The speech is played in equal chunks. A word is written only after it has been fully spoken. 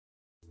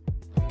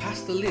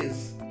Pastor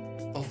Liz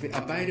of the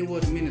Abiding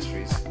Word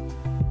Ministries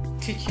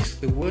teaches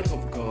the Word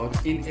of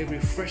God in a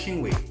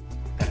refreshing way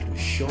that will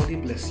surely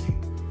bless you.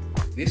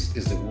 This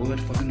is the word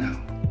for the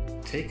now.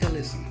 Take a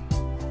listen.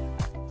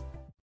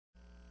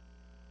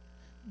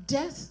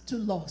 Death to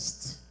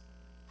lust.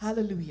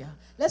 Hallelujah.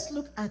 Let's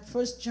look at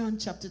 1 John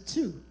chapter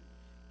 2,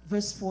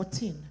 verse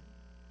 14.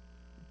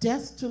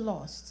 Death to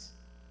lust.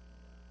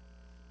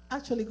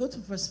 Actually, go to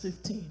verse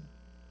 15.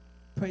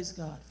 Praise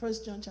God. 1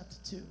 John chapter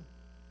 2.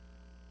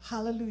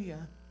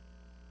 Hallelujah.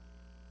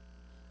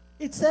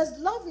 It says,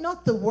 love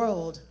not the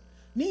world,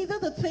 neither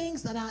the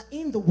things that are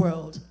in the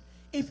world.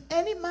 If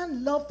any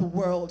man love the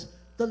world,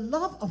 the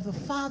love of the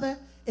Father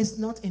is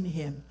not in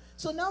him.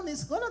 So now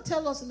it's going to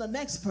tell us in the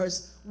next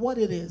verse what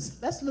it is.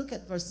 Let's look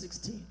at verse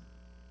 16.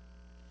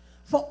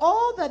 For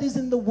all that is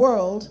in the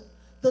world,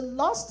 the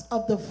lust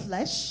of the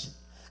flesh,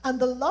 and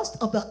the lust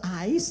of the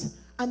eyes,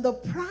 and the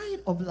pride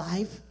of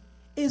life,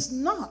 is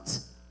not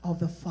of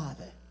the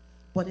Father,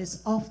 but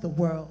is of the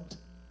world.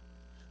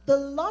 The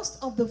lust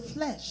of the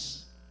flesh,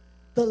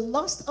 the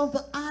lust of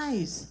the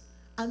eyes,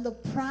 and the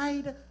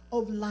pride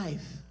of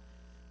life.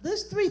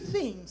 These three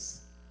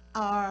things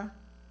are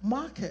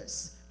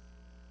markers.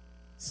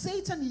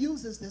 Satan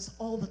uses this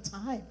all the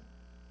time.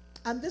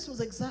 And this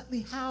was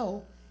exactly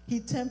how he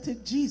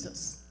tempted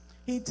Jesus.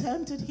 He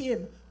tempted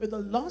him with the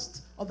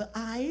lust of the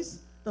eyes,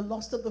 the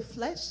lust of the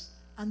flesh,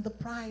 and the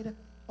pride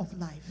of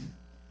life.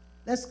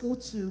 Let's go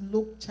to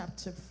Luke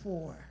chapter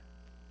 4.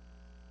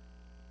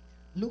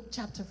 Luke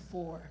chapter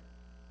 4.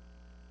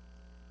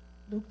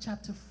 Luke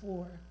chapter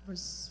 4,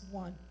 verse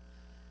 1.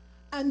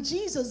 And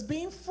Jesus,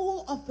 being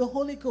full of the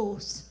Holy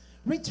Ghost,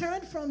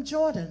 returned from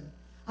Jordan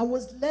and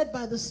was led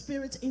by the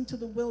Spirit into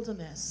the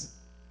wilderness.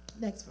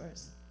 Next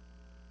verse.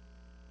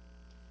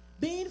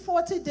 Being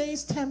 40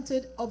 days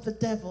tempted of the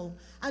devil,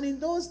 and in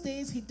those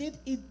days he did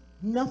eat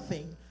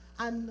nothing,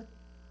 and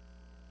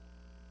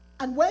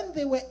when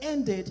they were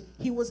ended,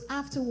 he was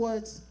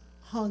afterwards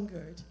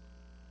hungered.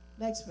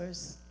 Next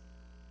verse.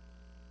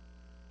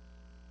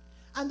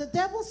 And the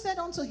devil said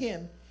unto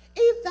him,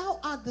 if thou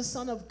art the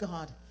Son of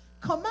God,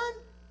 command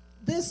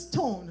this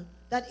stone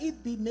that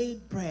it be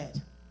made bread.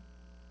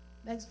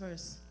 Next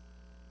verse.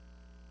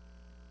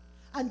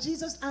 And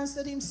Jesus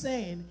answered him,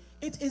 saying,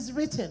 it is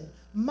written,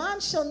 man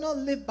shall not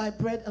live by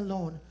bread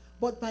alone,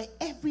 but by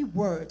every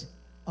word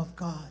of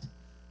God.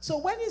 So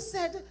when he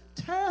said,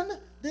 turn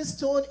this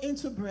stone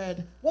into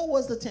bread, what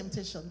was the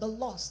temptation? The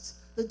lust,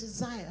 the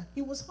desire.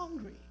 He was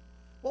hungry.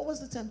 What was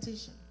the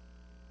temptation?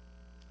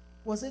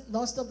 Was it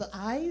lust of the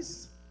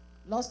eyes?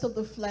 Lust of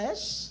the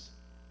flesh?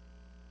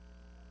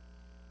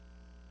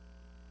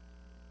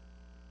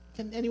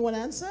 Can anyone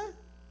answer?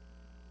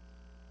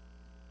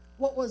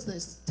 What was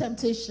this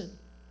temptation?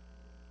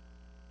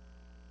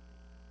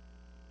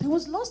 There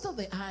was lust of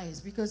the eyes,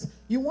 because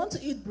you want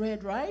to eat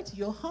bread, right?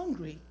 You're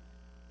hungry.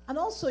 And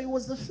also it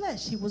was the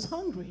flesh. He was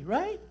hungry,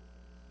 right?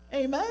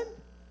 Amen?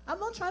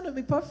 I'm not trying to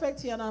be perfect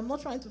here, and I'm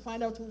not trying to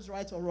find out who's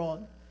right or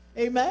wrong.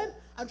 Amen?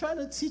 I'm trying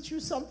to teach you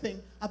something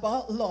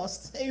about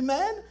lust.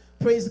 Amen?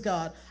 Praise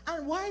God.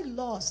 And why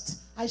lust?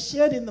 I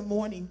shared in the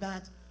morning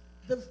that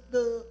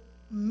the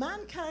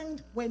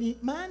mankind, when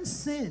man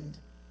sinned,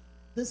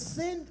 the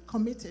sin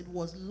committed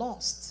was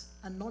lust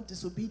and not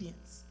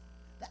disobedience.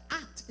 The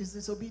act is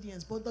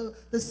disobedience, but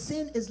the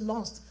sin is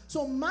lust.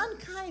 So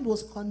mankind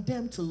was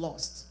condemned to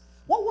lust.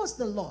 What was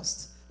the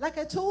lust? Like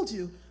I told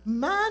you,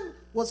 man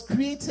was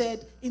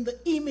created in the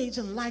image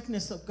and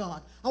likeness of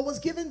God and was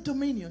given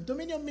dominion.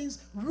 Dominion means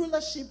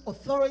rulership,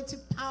 authority,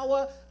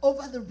 power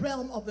over the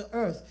realm of the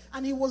earth.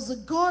 And he was the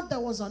God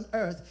that was on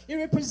earth. He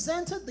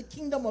represented the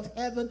kingdom of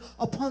heaven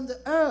upon the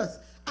earth.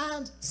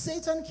 And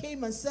Satan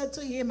came and said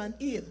to him and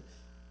Eve,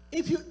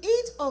 if you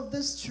eat of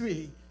this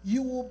tree,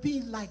 you will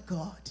be like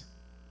God.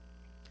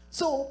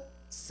 So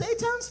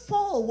Satan's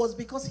fall was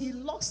because he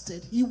lost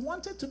it. He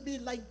wanted to be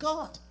like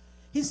God.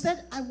 He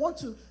said, I want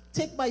to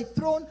take my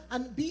throne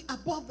and be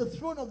above the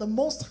throne of the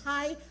Most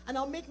High, and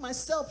I'll make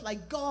myself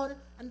like God.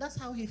 And that's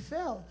how he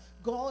fell.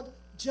 God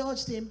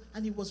judged him,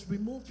 and he was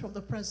removed from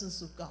the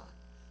presence of God.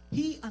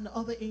 He and the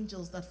other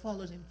angels that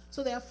followed him.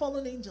 So there are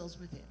fallen angels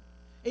with him.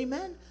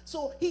 Amen?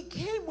 So he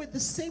came with the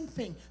same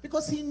thing,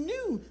 because he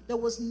knew there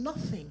was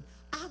nothing,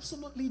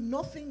 absolutely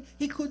nothing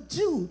he could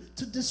do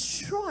to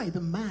destroy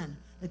the man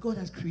that God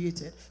had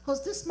created.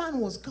 Because this man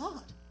was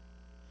God.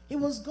 He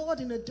was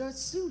God in a dirt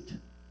suit.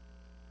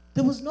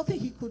 There was nothing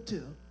he could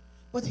do.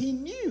 But he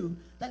knew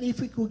that if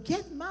he could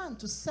get man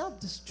to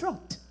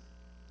self-destruct,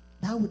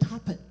 that would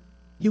happen.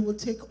 He would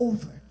take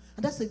over.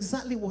 And that's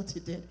exactly what he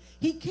did.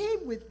 He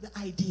came with the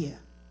idea.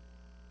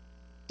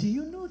 Do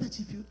you know that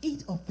if you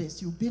eat of this,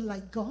 you'll be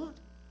like God?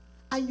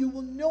 And you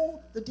will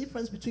know the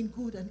difference between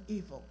good and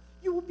evil.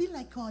 You will be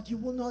like God. You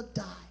will not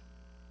die.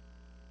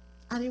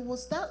 And it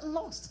was that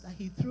lust that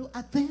he threw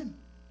at them.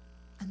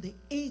 And they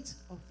ate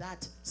of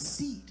that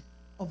seed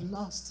of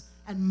lust.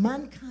 And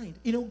mankind,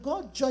 you know,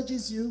 God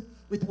judges you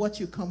with what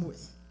you come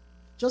with.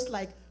 Just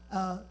like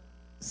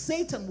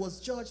Satan was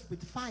judged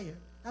with fire.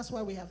 That's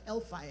why we have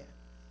hellfire.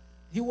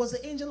 He was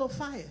the angel of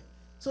fire.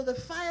 So the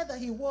fire that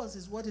he was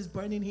is what is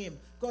burning him.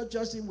 God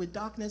judged him with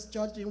darkness,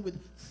 judged him with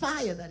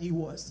fire that he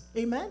was.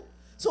 Amen?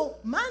 So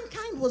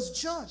mankind was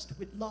judged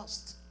with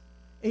lust.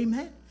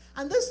 Amen?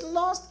 And this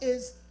lust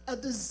is a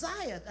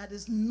desire that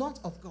is not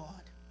of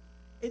God.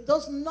 It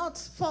does not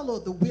follow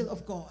the will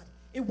of God.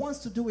 It wants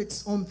to do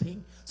its own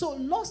thing. So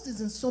lust is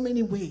in so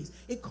many ways.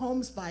 It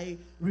comes by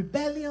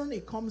rebellion.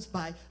 It comes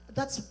by,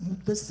 that's,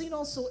 the sin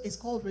also is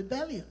called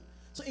rebellion.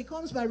 So it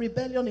comes by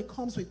rebellion. It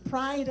comes with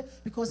pride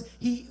because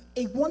he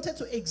wanted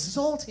to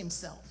exalt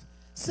himself.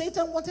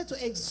 Satan wanted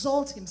to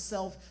exalt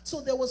himself.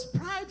 So there was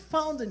pride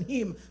found in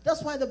him.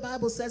 That's why the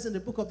Bible says in the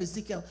book of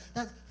Ezekiel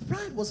that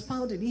pride was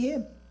found in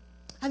him.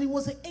 And he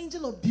was an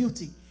angel of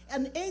beauty.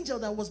 An angel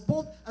that was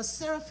both a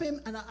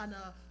seraphim and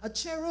a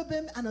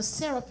cherubim and a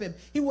seraphim.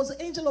 He was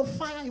an angel of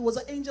fire. He was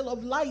an angel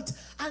of light.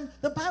 And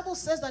the Bible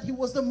says that he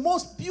was the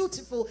most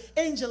beautiful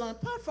angel. And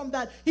apart from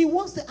that, he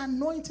was the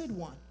anointed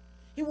one.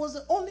 He was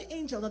the only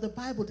angel that the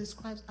Bible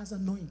describes as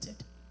anointed.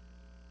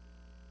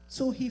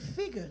 So he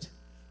figured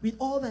with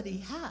all that he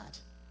had,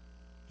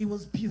 he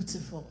was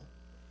beautiful.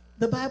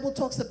 The Bible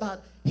talks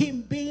about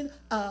him being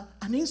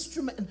an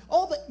instrument. And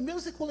all the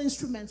musical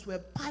instruments were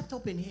piped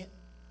up in him.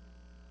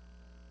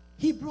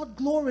 He brought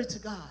glory to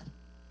God.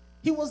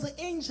 He was the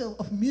angel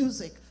of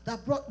music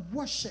that brought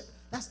worship,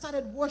 that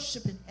started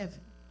worship in heaven.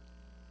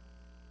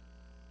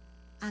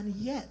 And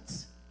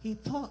yet, he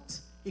thought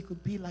he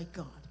could be like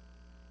God.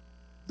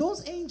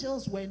 Those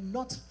angels were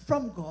not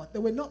from God. They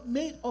were not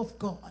made of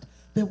God.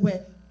 They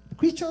were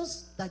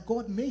creatures that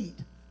God made,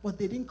 but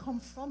they didn't come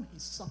from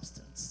his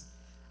substance.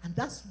 And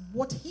that's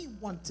what he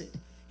wanted.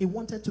 He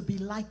wanted to be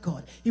like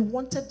God. He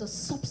wanted the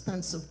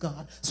substance of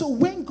God. So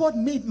when God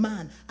made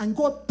man and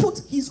God put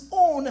his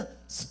own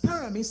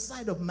sperm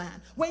inside of man,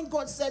 when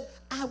God said,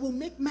 I will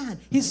make man,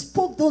 he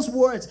spoke those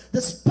words,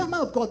 the sperm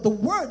of God, the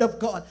word of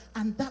God,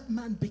 and that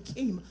man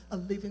became a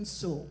living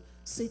soul.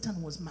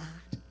 Satan was mad.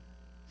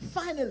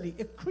 Finally,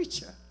 a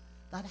creature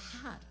that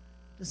had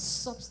the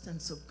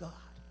substance of God.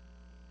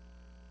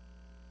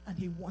 And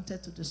he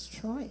wanted to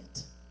destroy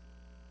it.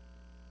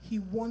 He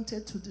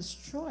wanted to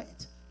destroy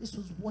it. This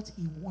was what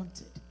he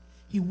wanted.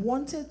 He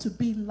wanted to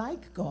be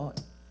like God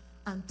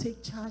and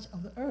take charge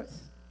of the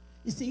earth.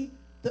 You see,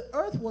 the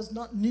earth was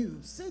not new.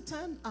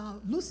 Satan,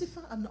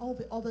 Lucifer, and all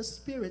the other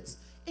spirits,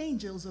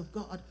 angels of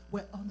God,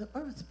 were on the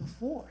earth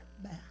before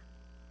man.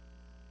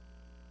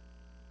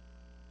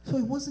 So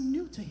it wasn't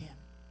new to him.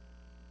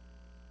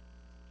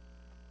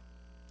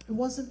 It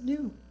wasn't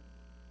new.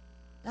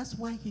 That's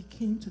why he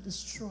came to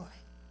destroy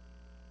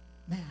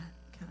mankind.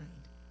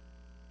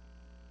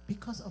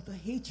 Because of the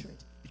hatred.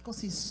 Because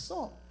he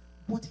saw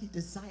what he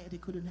desired he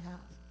couldn't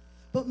have.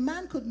 But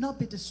man could not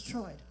be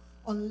destroyed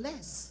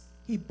unless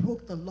he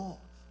broke the law,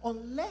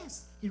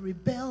 unless he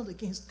rebelled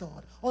against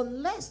God,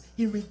 unless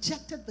he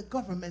rejected the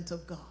government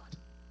of God.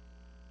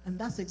 And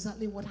that's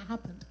exactly what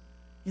happened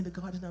in the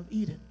Garden of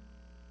Eden.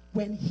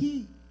 When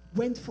he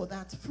went for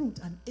that fruit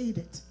and ate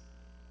it,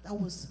 that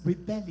was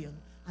rebellion,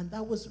 and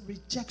that was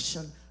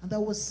rejection, and that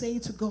was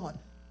saying to God,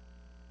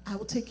 I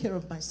will take care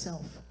of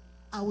myself.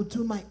 I will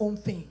do my own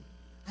thing.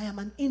 I am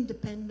an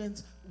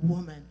independent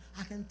woman.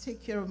 I can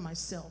take care of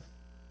myself.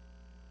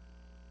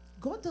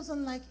 God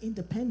doesn't like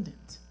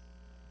independent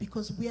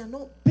because we are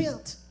not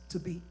built to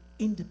be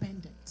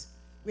independent.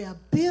 We are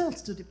built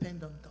to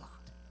depend on God.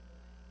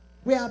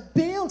 We are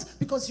built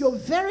because your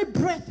very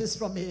breath is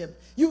from him.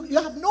 You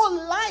have no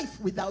life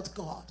without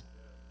God.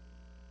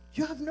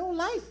 You have no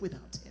life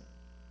without him.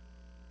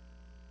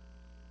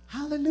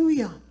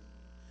 Hallelujah.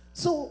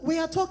 So we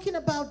are talking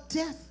about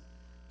death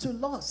to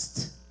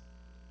lust.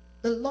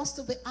 The lust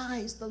of the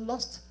eyes, the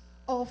lust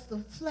of the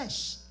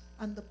flesh,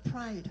 and the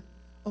pride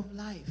of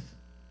life.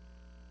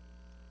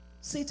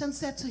 Satan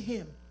said to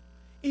him,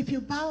 if you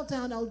bow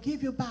down, I'll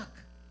give you back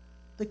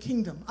the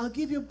kingdom. I'll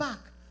give you back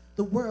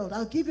the world.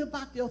 I'll give you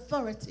back the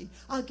authority.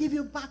 I'll give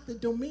you back the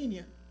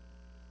dominion.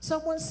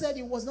 Someone said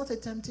it was not a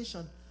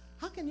temptation.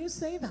 How can you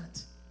say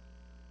that?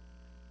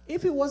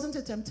 If it wasn't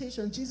a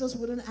temptation, Jesus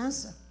wouldn't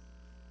answer.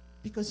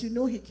 Because you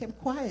know he kept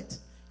quiet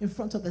in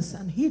front of the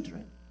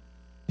Sanhedrin.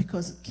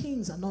 Because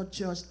kings are not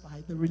judged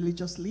by the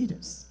religious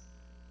leaders.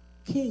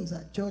 Kings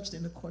are judged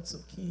in the courts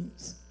of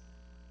kings.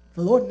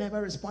 The Lord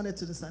never responded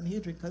to the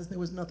Sanhedrin because there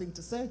was nothing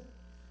to say.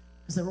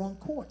 It's the wrong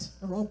court,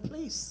 the wrong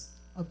place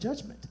of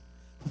judgment.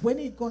 When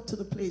he got to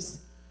the place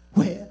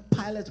where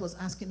Pilate was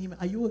asking him,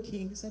 are you a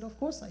king? He said, of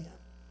course I am.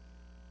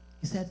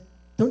 He said,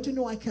 don't you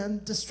know I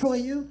can destroy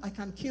you? I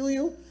can kill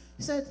you?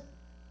 He said,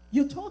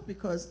 you talk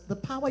because the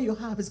power you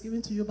have is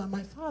given to you by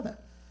my Father.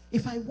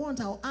 If I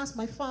want, I'll ask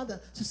my Father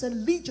to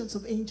send legions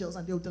of angels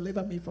and they'll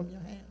deliver me from your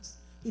hands.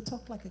 He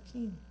talked like a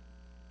king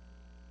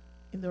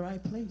in the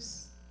right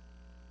place.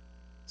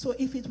 So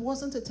if it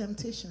wasn't a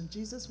temptation,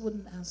 Jesus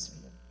wouldn't answer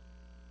him.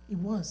 It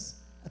was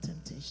a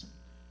temptation.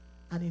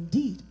 And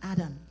indeed,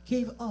 Adam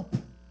gave up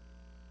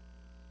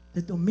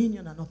the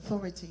dominion and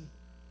authority,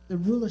 the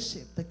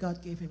rulership that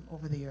God gave him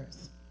over the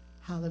earth.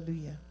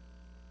 Hallelujah.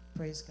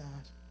 Praise God.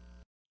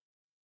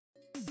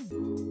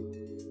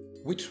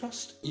 We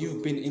trust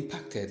you've been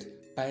impacted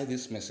by by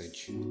this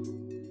message.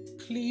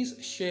 Please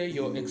share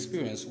your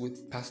experience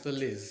with Pastor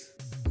Liz.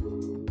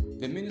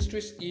 The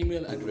ministry's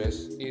email address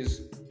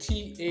is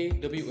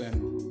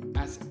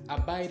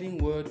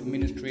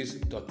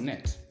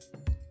tawm@abidingwordministries.net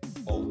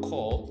or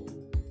call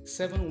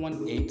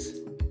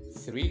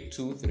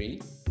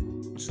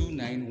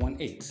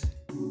 718-323-2918,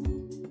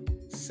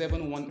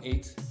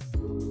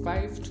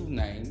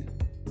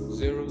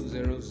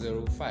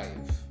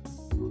 718-529-0005.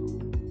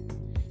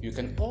 You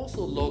can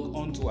also log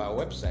on to our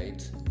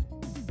website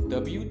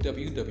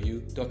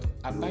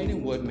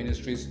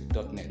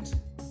www.abidingwordministries.net.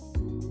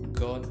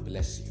 God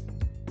bless you.